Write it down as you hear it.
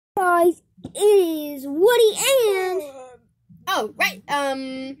guys, it is Woody and... Oh, right,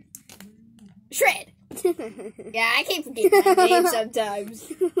 Sred. Yeah, I can't forget my name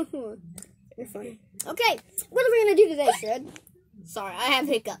sometimes. You're funny. Okay, what are we going to do today, Sred? Sorry, I have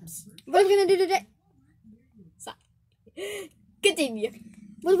hiccups. What are we going to do today? Sorry. Continue.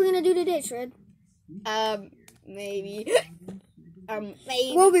 What are we going to do today, Sred? Maybe.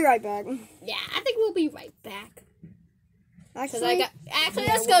 Maybe. We'll be right back. Yeah, I think we'll be right back. Actually, yeah,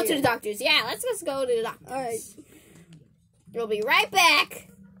 let's go to the doctors. Yeah, let's just go to the doctors. Alright. We'll be right back.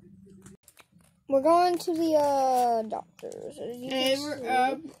 We're going to the, doctors.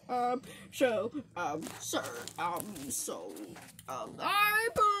 Sir, I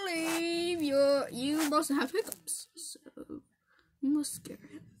believe you must have hiccups, so you must scare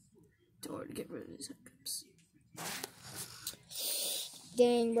him in order to get rid of these hiccups.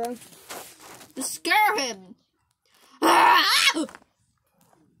 Dang, bro. Just scare him.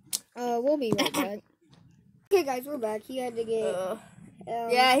 We'll be right back. Okay, guys, we're back. He had to get...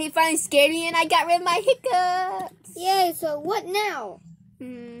 yeah, he finally scared me and I got rid of my hiccups. Yay, so what now?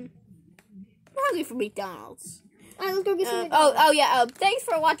 I'm hungry for McDonald's. Alright, let's go get some McDonald's. Oh yeah, thanks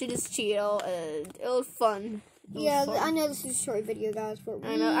for watching this channel. It was fun. I know this is a short video, guys, but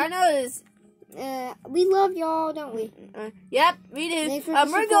I know this. We love y'all, don't we? Yep, we do.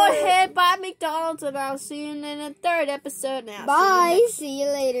 We're going to head by McDonald's, and I'll see you in the third episode now. Bye. See you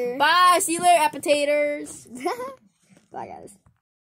later. Bye. See you later, appetiters. Bye, guys.